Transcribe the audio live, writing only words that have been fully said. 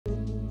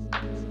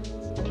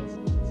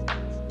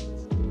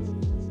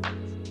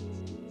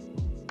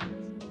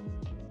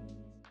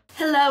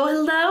Hello,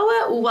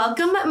 hello,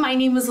 welcome. My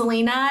name is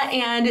Elena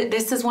and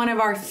this is one of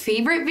our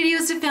favorite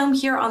videos to film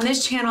here on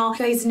this channel. You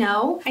guys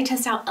know I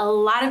test out a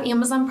lot of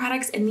Amazon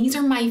products and these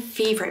are my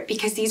favorite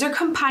because these are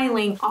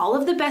compiling all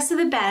of the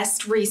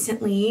best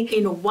recently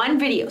in one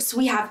video. So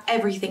we have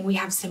everything. We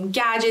have some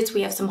gadgets,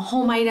 we have some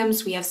home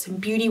items, we have some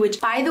beauty, which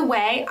by the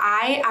way,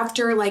 I,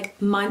 after like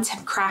months,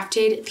 have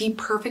crafted the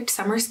perfect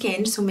summer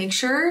skin. So make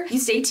sure you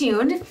stay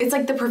tuned. It's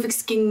like the perfect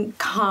skin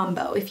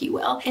combo, if you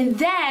will. And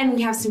then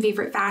we have some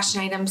favorite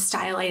fashion items,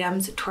 style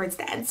items towards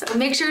the end. So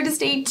make sure to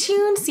stay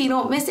tuned so you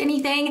don't miss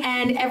anything,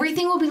 and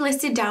everything will be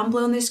listed down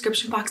below in the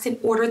description box in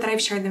order that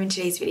I've shared them in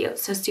today's video.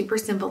 So super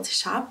simple to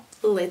shop.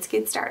 Let's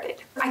get started.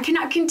 I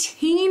cannot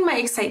contain my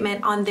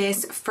excitement on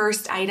this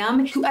first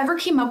item. Whoever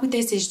came up with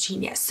this is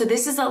genius. So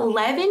this is an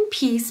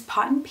 11-piece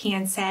pot and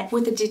pan set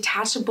with a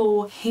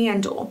detachable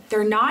handle.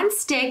 They're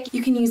non-stick.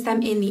 You can use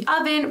them in the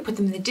oven, put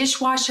them in the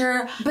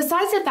dishwasher.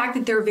 Besides the fact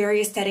that they're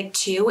very aesthetic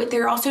too,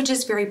 they're also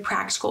just very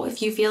practical.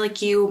 If you feel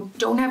like you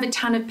don't have a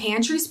ton of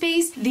pantry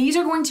space, these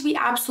are going to be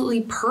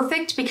absolutely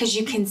perfect because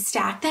you can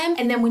stack them.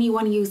 And then when you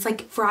want to use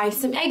like fry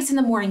some eggs in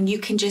the morning, you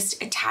can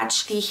just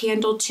attach the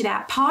handle to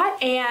that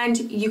pot and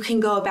you can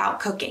go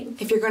about cooking.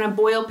 If you're gonna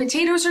boil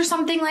potatoes or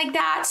something like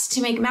that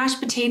to make mashed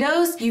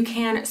potatoes, you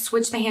can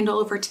switch the handle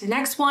over to the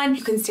next one.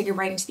 You can stick it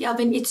right into the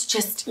oven. It's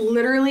just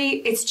literally,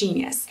 it's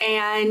genius.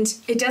 And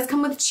it does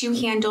come with 2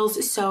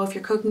 handles, so if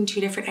you're cooking 2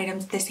 different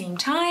items at the same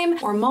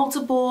time or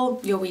multiple,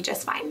 you'll be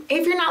just fine.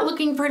 If you're not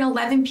looking for an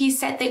 11-piece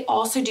set, they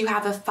also do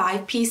have a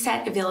 5-piece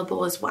set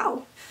available as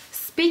well.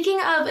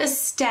 Speaking of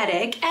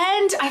aesthetic,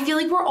 and I feel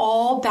like we're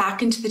all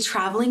back into the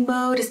traveling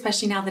mode,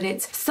 especially now that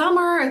it's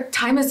summer,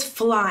 time is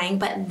flying,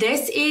 but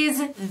this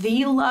is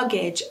the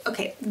luggage.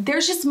 Okay,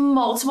 there's just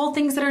multiple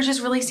things that are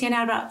just really stand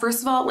out about it.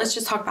 First of all, let's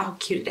just talk about how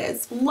cute it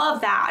is. Love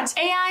that.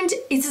 And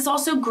this is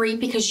also great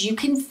because you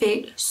can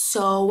fit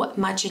so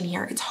much in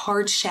here. It's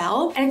hard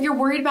shell. And if you're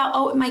worried about,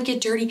 oh, it might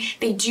get dirty,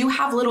 they do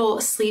have little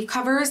sleeve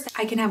covers.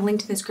 I can have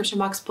linked in the description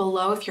box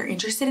below if you're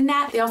interested in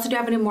that. They also do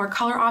have it in more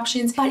color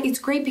options, but it's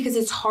great because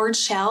it's hard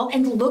shell,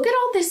 and look at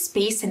all this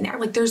space in there.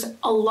 Like there's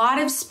a lot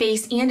of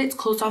space and it's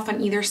closed off on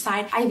either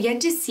side. I've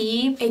yet to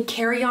see a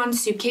carry-on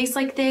suitcase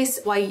like this.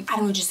 Why, I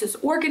don't know, just as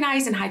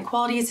organized and high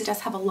quality as it does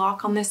have a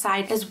lock on this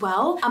side as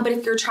well. But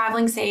if you're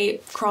traveling,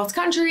 say cross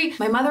country,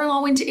 my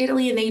mother-in-law went to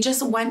Italy and they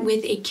just went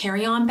with a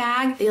carry-on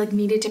bag. They like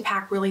needed to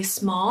pack really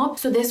small.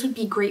 So this would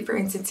be great for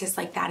instances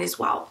like that as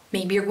well.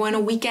 Maybe you're going a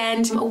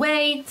weekend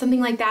away,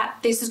 something like that.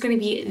 This is going to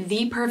be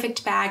the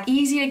perfect bag,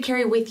 easy to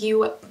carry with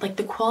you. Like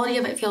the quality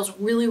of it feels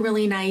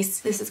really nice.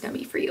 This is gonna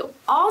be for you.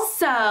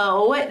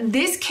 Also,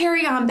 this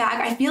carry-on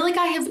bag, I feel like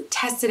I have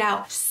tested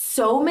out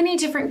so many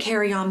different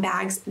carry-on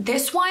bags.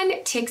 This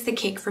one takes the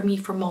cake for me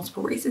for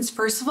multiple reasons.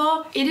 First of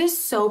all, it is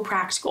so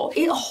practical.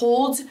 It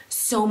holds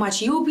so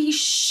much. You will be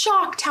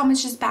shocked how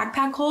much this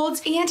backpack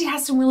holds, and it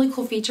has some really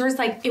cool features.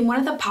 Like in one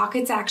of the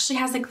pockets, it actually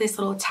has like this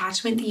little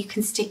attachment that you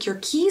can stick your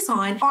keys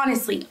on.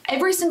 Honestly,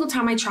 every single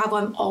time I travel,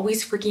 I'm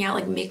always freaking out,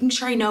 like making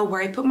sure I know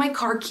where I put my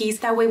car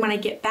keys. That way when I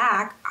get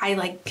back, I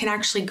like can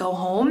actually go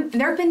home. And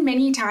there have been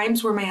many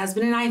times where my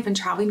husband and I have been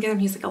traveling together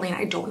and he's like, Elena,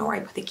 I don't know where I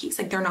put the keys.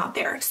 Like they're not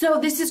there.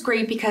 So this is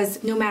great because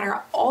no matter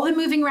all the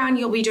moving around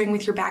you'll be doing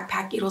with your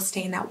backpack, it'll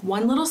stay in that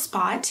one little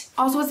spot.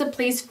 Also has a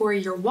place for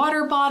your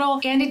water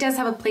bottle, and it does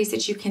have a place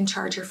that you can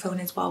charge your phone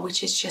as well,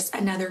 which is just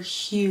another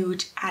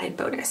huge added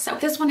bonus. So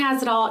this one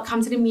has it all. It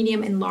comes in a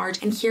medium and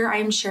large, and here I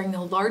am sharing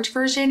the large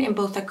version in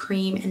both the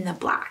cream and the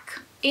black.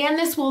 And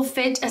this will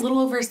fit a little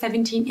over a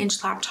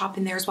 17-inch laptop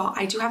in there as well.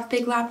 I do have a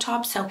big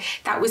laptop, so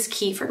that was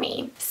key for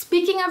me.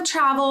 Speaking of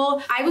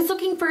travel, I was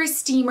looking for a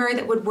steamer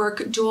that would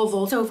work dual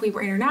volt. So if we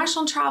were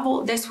international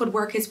travel, this would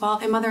work as well.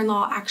 My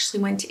mother-in-law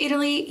actually went to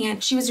Italy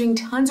and she was doing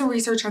tons of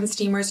research on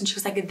steamers and she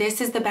was like,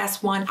 this is the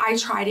best one. I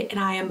tried it and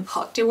I am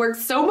hooked. It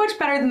works so much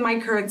better than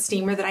my current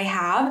steamer that I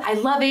have. I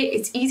love it.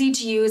 It's easy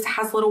to use,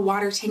 has a little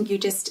water tank you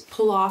just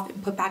pull off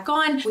and put back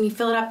on. When you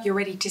fill it up, you're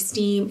ready to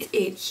steam.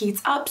 It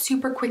heats up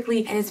super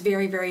quickly and is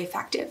very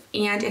effective.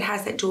 And it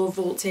has that dual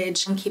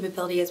voltage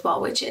capability as well,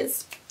 which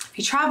is, if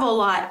you travel a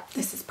lot,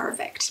 this is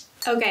perfect.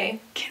 Okay,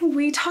 can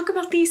we talk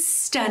about these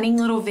stunning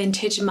little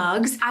vintage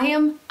mugs? I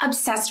am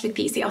obsessed with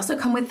these. They also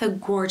come with a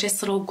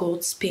gorgeous little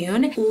gold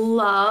spoon.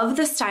 Love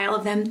the style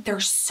of them.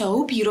 They're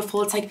so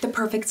beautiful. It's like the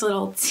perfect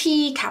little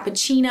tea,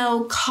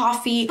 cappuccino,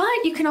 coffee, but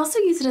you can also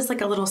use it as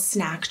like a little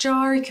snack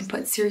jar. You can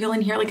put cereal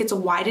in here. Like it's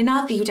wide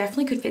enough that you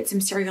definitely could fit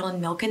some cereal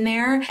and milk in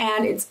there.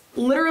 And it's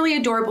literally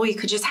adorable. You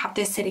could just have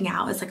this sitting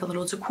out as like a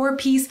little decor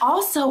piece.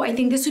 Also, I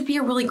think this would be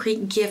a really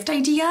great gift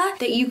idea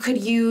that you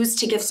could use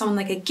to give someone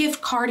like a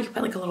gift card. You could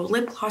put like a little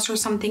lip gloss or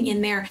something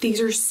in there.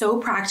 These are so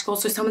practical,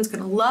 so someone's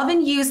gonna love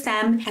and use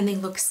them, and they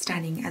look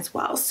stunning as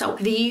well. So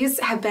these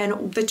have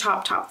been the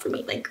top for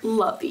me. Like,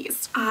 love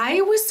these.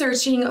 I was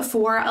searching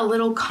for a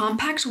little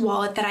compact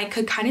wallet that I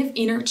could kind of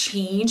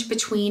interchange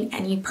between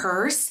any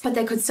purse, but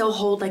that could still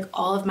hold like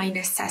all of my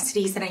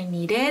necessities that I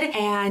needed,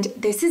 and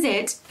this is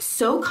it.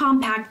 So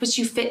compact, but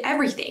you fit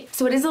everything.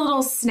 So it is a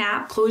little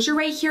snap closure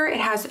right here.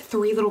 It has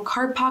 3 little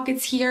card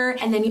pockets here,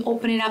 and then you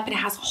open it up and it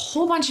has a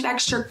whole bunch of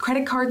extra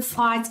credit card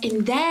slots.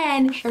 And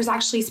then there's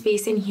actually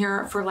space in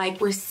here for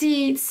like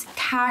receipts,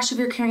 cash if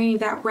you're carrying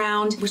that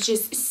around, which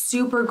is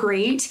super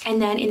great.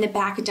 And then in the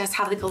back, it does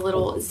have like a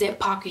little zip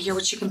pocket here,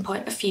 which you can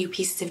put a few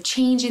pieces of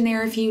change in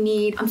there if you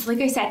need. So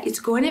like I said, it's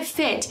going to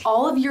fit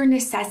all of your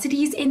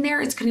necessities in there.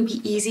 It's going to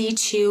be easy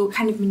to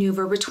kind of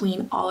maneuver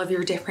between all of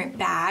your different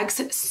bags,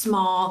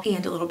 small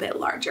and a little bit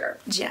larger.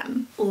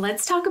 Gem.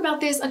 Let's talk about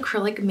this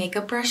acrylic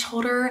makeup brush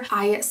holder.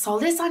 I saw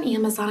this on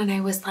Amazon and I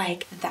was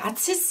like,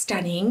 that's just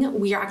stunning.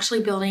 We are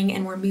actually building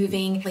and we're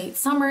moving late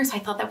summer, so I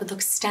thought that would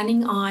look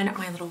stunning on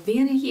my little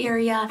vanity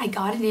area. I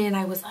got it in,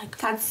 I was like,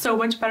 that's so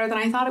much better than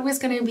I thought it was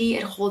gonna be.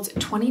 It holds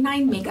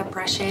 29 makeup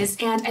brushes,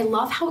 and I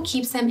love how it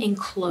keeps them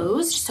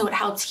enclosed, so it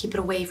helps keep it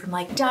away from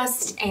like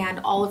dust and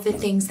all of the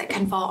things that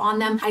can fall on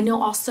them. I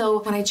know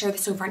also when I shared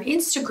this over on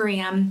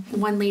Instagram,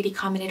 one lady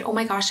commented, oh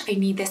my gosh, I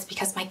need this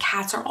because my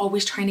cats are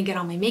always trying to get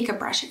on my makeup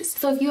brushes.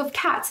 So if you have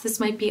cats, this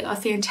might be a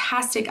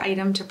fantastic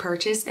item to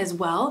purchase as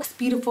well. It's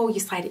beautiful, you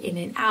slide it in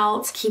and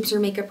out, keeps your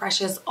makeup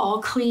brushes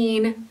all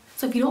clean.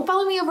 So if you don't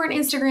follow me over on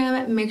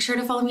Instagram, make sure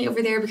to follow me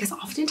over there, because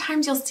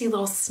oftentimes you'll see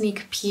little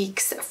sneak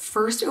peeks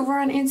first over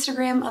on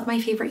Instagram of my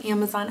favorite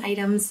Amazon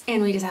items,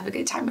 and we just have a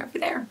good time over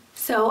there.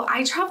 So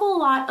I travel a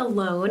lot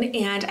alone,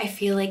 and I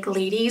feel like,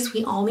 ladies,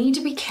 we all need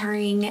to be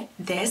carrying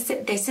this.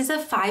 This is a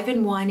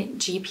 5-in-1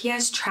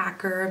 GPS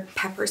tracker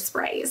pepper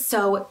spray.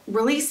 So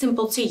really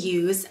simple to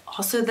use.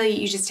 Also,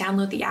 you just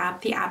download the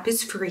app. The app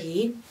is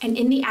free. And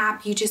in the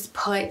app, you just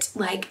put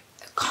like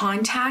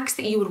contacts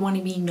that you would want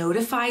to be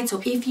notified.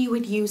 So if you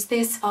would use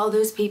this, all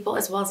those people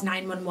as well as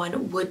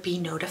 911 would be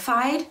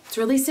notified. It's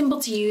really simple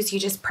to use. You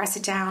just press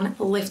it down,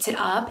 lift it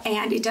up,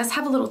 and it does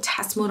have a little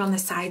test mode on the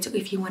side. So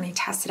if you want to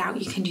test it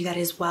out, you can do that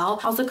as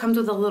well. Also comes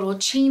with a little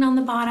chain on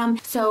the bottom.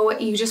 So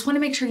you just want to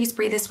make sure you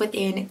spray this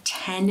within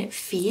 10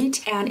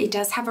 feet. And it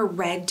does have a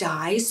red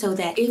dye so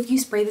that if you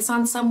spray this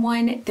on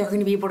someone, they're going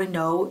to be able to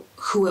know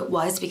who it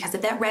was because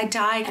of that red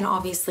dye. And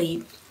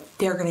obviously,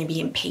 they're going to be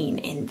in pain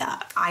in the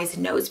eyes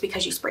and nose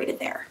because you sprayed it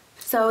there.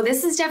 So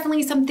this is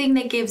definitely something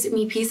that gives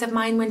me peace of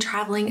mind when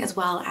traveling, as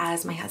well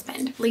as my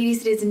husband.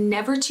 Ladies, it is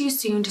never too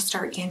soon to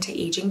start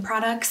anti-aging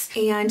products.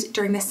 And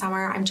during the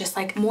summer, I'm just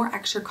like more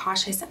extra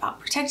cautious about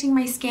protecting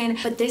my skin.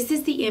 But this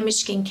is the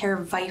Image Skincare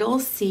Vital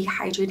C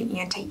Hydrating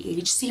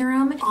Anti-Age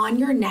Serum. On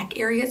your neck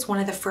area, it's one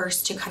of the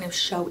first to kind of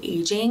show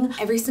aging.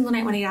 Every single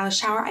night when I get out of the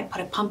shower, I put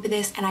a pump of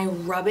this and I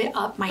rub it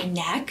up my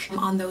neck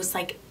on those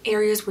like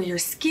areas where your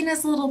skin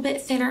is a little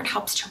bit thinner. It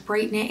helps to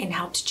brighten it and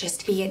helps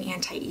just be an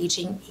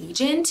anti-aging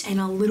agent.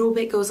 And a little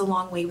bit goes a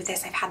long way with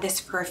this. I've had this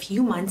for a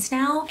few months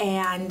now,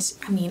 and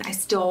I mean, I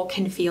still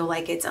can feel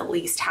like it's at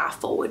least half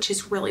full, which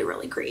is really,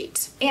 really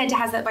great. And it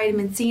has that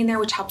vitamin C in there,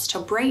 which helps to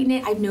brighten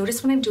it. I've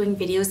noticed when I'm doing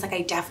videos, like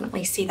I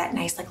definitely see that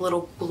nice like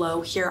little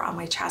glow here on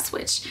my chest,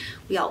 which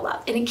we all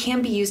love. And it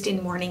can be used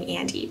in morning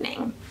and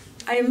evening.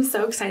 I am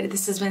so excited.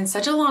 This has been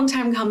such a long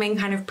time coming,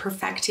 kind of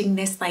perfecting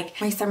this like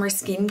my summer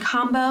skin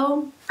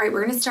combo. All right,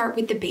 we're gonna start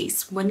with the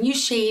base. When you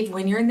shave,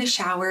 when you're in the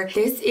shower,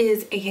 this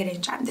is a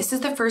hidden gem. This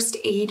is the First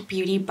Aid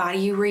Beauty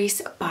Body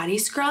Erase Body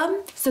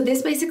Scrub. So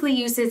this basically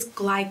uses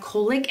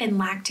glycolic and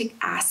lactic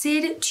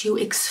acid to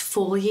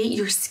exfoliate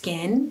your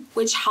skin,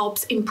 which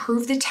helps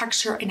improve the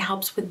texture and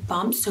helps with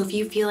bumps. So if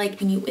you feel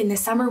like in the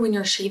summer when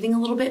you're shaving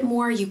a little bit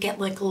more, you get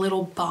like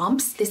little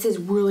bumps, this is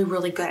really,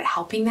 really good at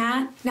helping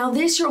that. Now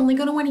this, you're only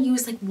gonna wanna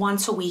use like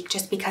once a week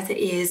just because it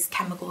is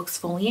chemical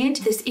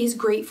exfoliant. This is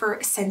great for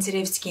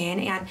sensitive skin,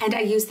 and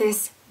I use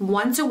this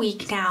once a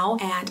week now,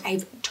 and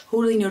I've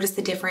totally noticed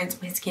the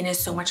difference. My skin is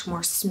so much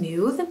more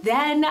smooth.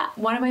 Then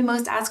one of my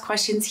most asked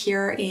questions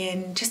here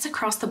in just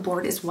across the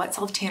board is what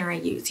self-tanner I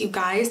use. You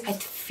guys, I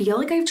feel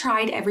like I've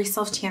tried every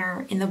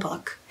self-tanner in the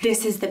book.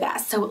 This is the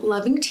best. So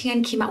Loving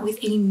Tan came out with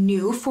a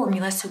new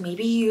formula, so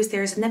maybe you used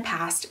theirs in the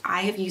past.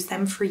 I have used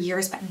them for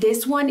years, but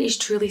this one is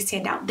truly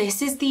standout.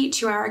 This is the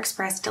 2 Hour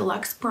Express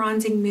Deluxe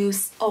Bronzing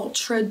Mousse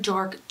Ultra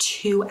Dark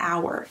 2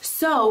 Hour.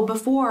 So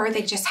before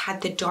they just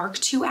had the dark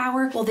 2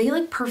 hour, well, they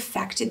like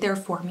perfected their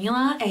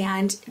formula,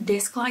 and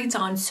this glides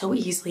on so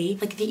easily.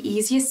 Like the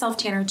easiest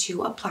self-tanner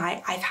to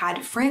apply. I've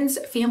had friends,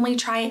 family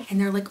try it, and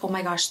they're like, oh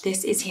my gosh,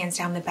 this is hands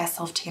down the best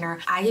self-tanner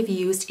I have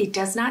used. It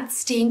does not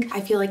stink.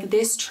 I feel like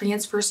this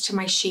transfers to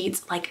my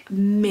sheets like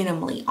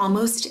minimally,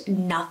 almost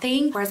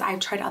nothing. Whereas I've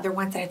tried other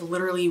ones that have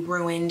literally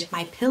ruined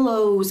my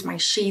pillows, my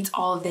sheets,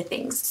 all of the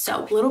things.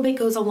 So a little bit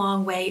goes a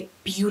long way.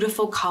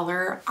 Beautiful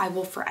color. I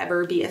will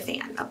forever be a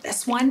fan of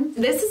this one.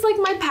 This is like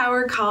my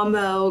power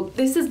combo.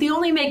 This is the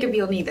only makeup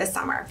you'll need this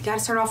summer. You gotta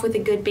start off with a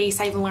good base,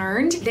 I've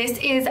learned. This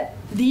is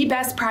the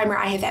best primer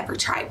I have ever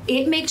tried.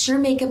 It makes your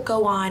makeup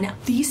go on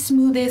the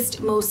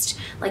smoothest, most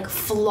like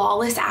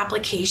flawless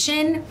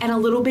application, and a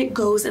little bit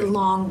goes a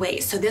long way.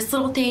 So this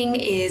little thing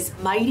is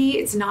mighty.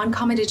 It's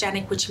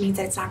non-comedogenic, which means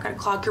that it's not going to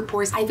clog your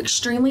pores. I have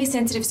extremely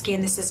sensitive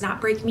skin. This does not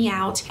break me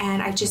out,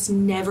 and I've just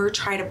never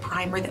tried a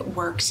primer that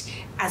worked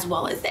as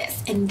well as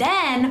this. And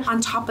then on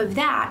top of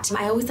that,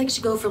 I always like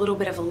to go for a little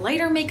bit of a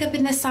lighter makeup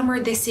in the summer.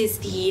 This is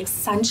the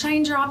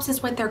Sunshine Drops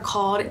is what they're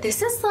called.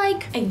 This is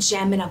like a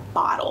gem in a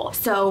bottle.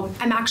 So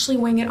I'm actually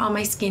wearing it on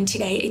my skin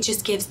today. It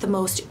just gives the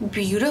most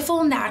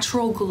beautiful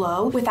natural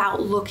glow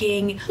without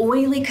looking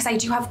oily, because I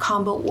do have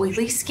combo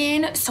oily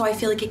skin. So I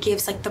feel like it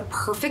gives like the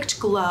perfect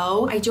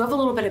glow. I do have a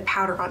little bit of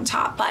powder on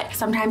top, but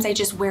sometimes I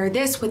just wear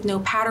this with no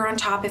powder on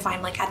top if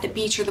I'm like at the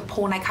beach or the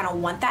pool and I kind of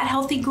want that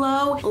healthy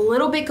glow. A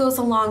little bit goes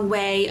a long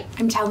way.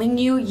 I'm telling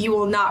you, you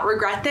will not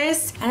regret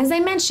this. And as I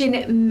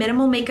mentioned,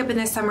 minimal makeup in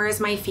the summer is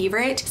my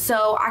favorite.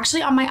 So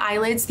actually on my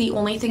eyelids, the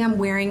only thing I'm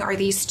wearing are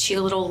these two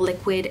little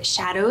liquid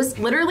shadows.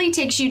 Literally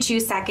takes you 2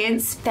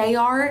 seconds. They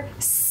are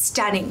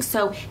stunning.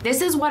 So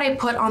this is what I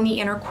put on the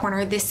inner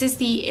corner. This is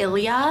the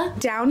Ilia.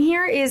 Down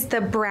here is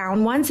the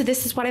brown one. So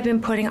this is what I've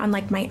been putting on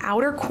like my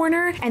outer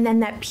corner. And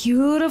then that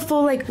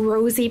beautiful like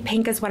rosy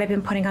pink is what I've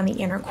been putting on the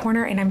inner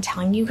corner. And I'm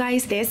telling you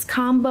guys, this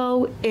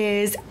combo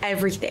is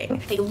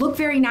everything. They look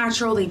very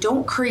natural. They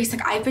don't crease.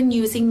 Like I've been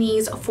using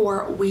these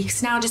for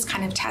weeks now, just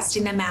kind of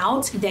testing them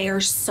out. They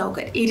are so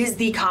good. It is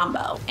the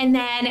combo. And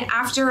then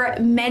after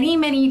many,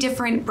 many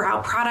different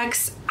brow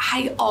products,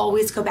 I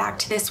always go back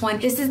to this one.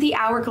 This is the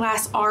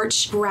Hourglass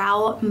Arch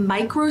Brow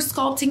Micro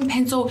Sculpting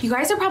Pencil. You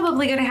guys are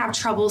probably gonna have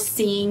trouble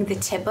seeing the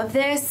tip of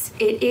this.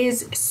 It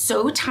is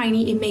so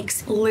tiny. It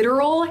makes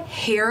literal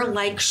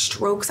hair-like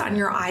strokes on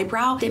your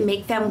eyebrow that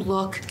make them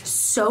look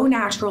so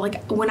natural.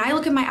 Like when I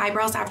look at my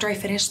eyebrows after I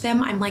finish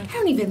them, I'm like, I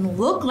don't even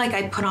look like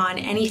I put on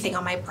anything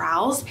on my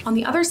brows. On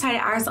the other side,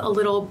 it has a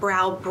little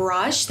brow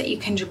brush that you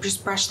can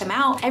just brush them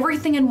out.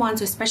 Everything in one,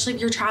 so especially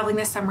if you're traveling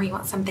this summer, you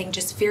want something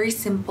just very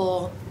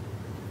simple.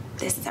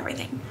 This is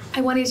everything.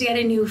 I wanted to get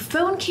a new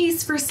phone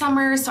case for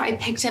summer, so I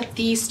picked up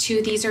these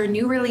two. These are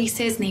new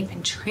releases and they've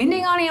been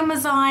trending on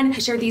Amazon. I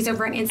shared these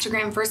over on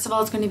Instagram. First of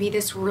all, it's going to be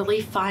this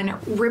really fun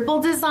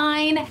ripple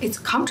design. It's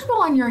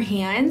comfortable on your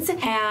hands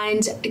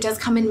and it does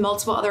come in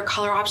multiple other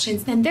color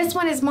options. And this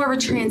one is more of a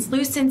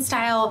translucent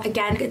style.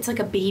 Again, it's like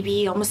a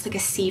baby, almost like a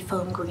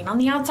seafoam green on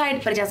the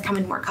outside, but it does come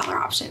in more color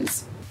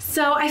options.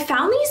 So I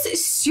found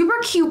these super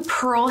cute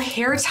pearl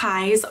hair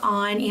ties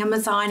on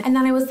Amazon, and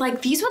then I was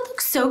like, these would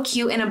look so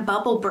cute in a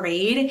bubble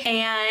braid,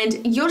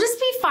 and you'll just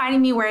be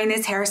finding me wearing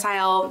this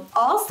hairstyle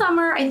all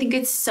summer. I think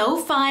it's so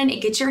fun.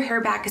 It gets your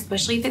hair back,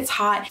 especially if it's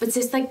hot, but it's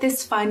just like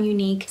this fun,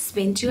 unique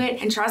spin to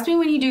it. And trust me,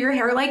 when you do your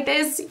hair like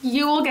this,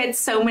 you will get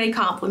so many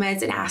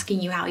compliments and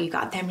asking you how you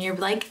got them. You're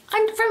like,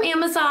 I'm from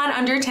Amazon,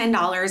 under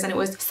 $10, and it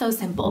was so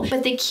simple.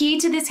 But the key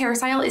to this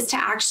hairstyle is to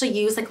actually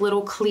use like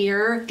little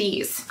clear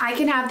these. I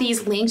can have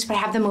these linked, but I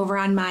have them over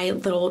on my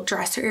little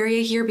dresser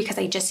area here because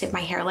I just did my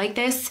hair like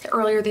this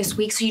earlier this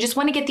week. So you just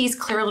want to get these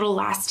clear little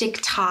elastic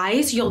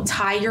ties. You'll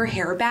tie your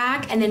hair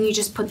back and then you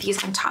just put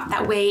these on top.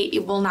 That way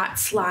it will not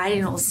slide and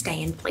it'll stay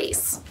in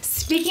place.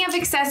 Speaking of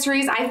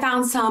accessories, I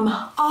found some,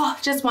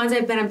 just ones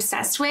I've been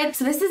obsessed with.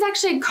 So this is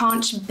actually a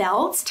conch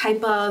belt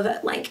type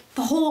of like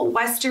the whole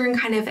Western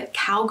kind of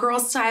cowgirl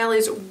style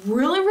is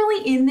really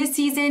in this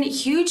season,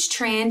 huge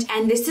trend.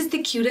 And this is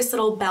the cutest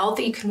little belt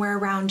that you can wear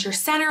around your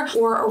center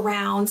or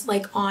around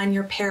like on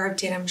your pair of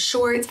denim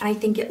shorts. And I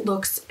think it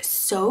looks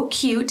so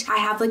cute. I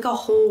have like a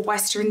whole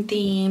Western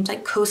themed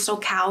like coastal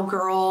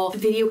cowgirl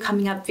video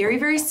coming up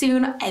very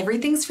soon.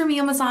 Everything's from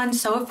Amazon,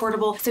 so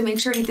affordable. So make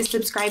sure to hit the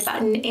subscribe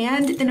button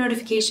and the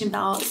notification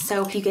bell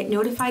so you get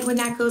notified when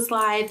that goes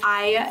live.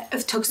 I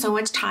took so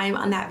much time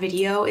on that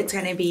video. It's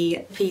gonna be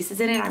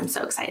pieces in it I'm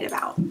so excited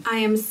about. I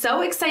am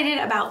so excited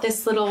about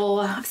this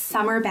little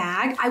summer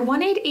bag. I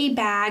wanted a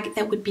bag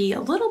that would be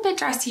a little bit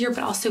dressier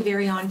but also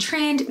very on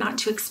trend, not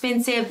too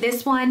expensive.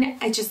 This one,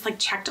 I just like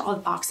checked all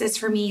the boxes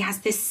for me. It has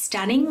this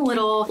stunning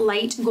little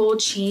light gold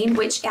chain,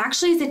 which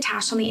actually is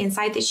attached on the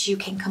inside that you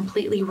can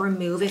completely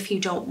remove if you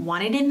don't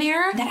want it in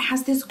there. That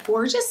has this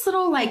gorgeous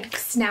little like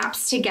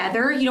snaps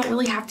together. You don't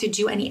really have to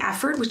do any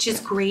effort, which is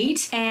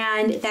great.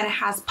 And that it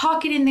has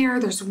pocket in there.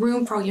 There's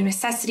room for all your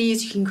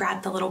necessities. You can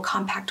grab the little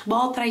compact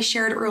wallet that I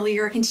shared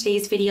earlier in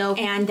today's video.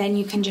 And then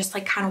you can just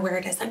like kind of wear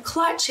it as a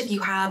clutch. If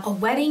you have a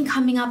wedding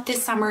coming up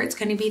this summer, it's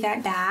going to be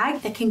that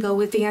bag that can go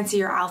with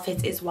fancier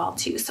outfits as well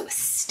too. So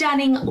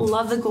stunning.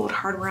 Love the gold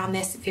hardware on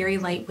this. Very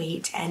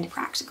lightweight and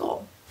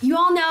practical. You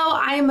all know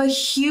I am a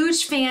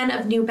huge fan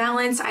of New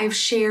Balance. I've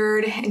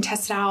shared and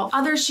tested out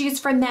other shoes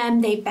from them.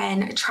 They've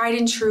been tried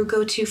and true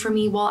go-to for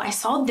me. Well, I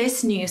saw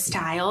this new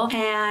style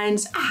and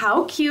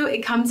how cute.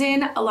 It comes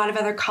in a lot of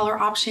other color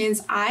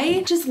options.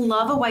 I just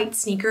love a white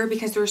sneaker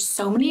because there's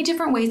so many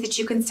different ways that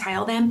you can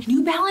style them.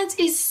 New Balance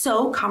is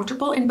so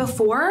comfortable, and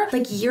before,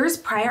 like years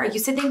prior, I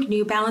used to think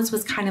New Balance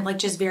was kind of like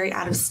just very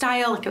out of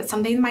style. Like it was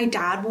something my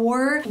dad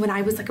wore when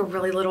I was like a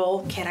really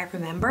little kid, I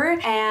remember.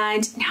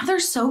 And now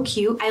they're so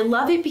cute. I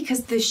love it it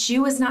because the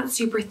shoe is not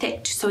super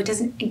thick, so it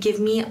doesn't give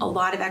me a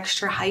lot of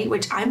extra height,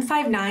 which I'm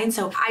 5'9",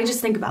 so I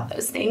just think about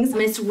those things.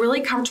 And it's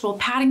really comfortable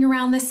padding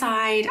around the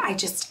side. I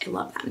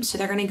love them. So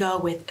they're gonna go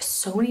with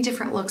so many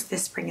different looks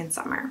this spring and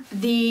summer.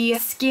 The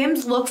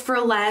Skims Look for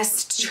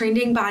Less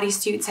trending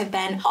bodysuits have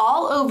been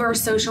all over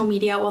social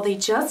media. Well, they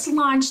just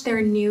launched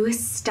their new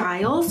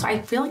style, so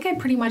I feel like I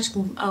pretty much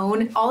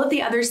own all of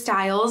the other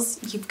styles.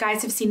 You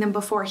guys have seen them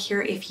before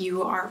here if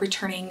you are a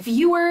returning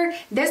viewer.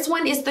 This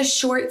one is the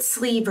short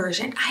sleeve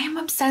version. I am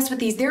obsessed with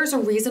these. There's a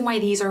reason why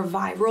these are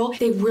viral.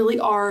 They really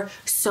are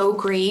so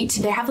great.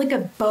 They have like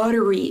a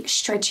buttery,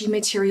 stretchy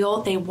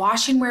material. They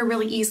wash and wear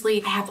really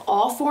easily. I have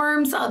all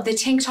forms of the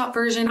tank top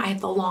version. I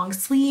have the long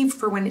sleeve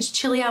for when it's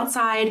chilly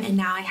outside, and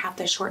now I have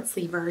the short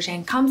sleeve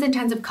version. Comes in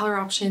tons of color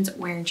options,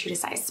 wearing true to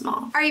size small.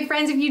 All right,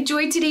 friends, if you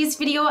enjoyed today's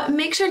video,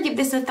 make sure to give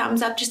this a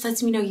thumbs up. Just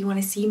lets me know you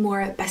want to see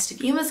more Best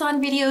of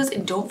Amazon videos,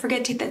 and don't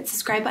forget to hit that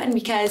subscribe button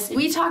because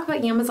we talk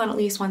about Amazon at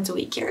least once a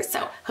week here.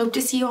 So hope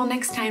to see you all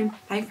next time.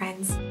 Bye,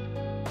 friends.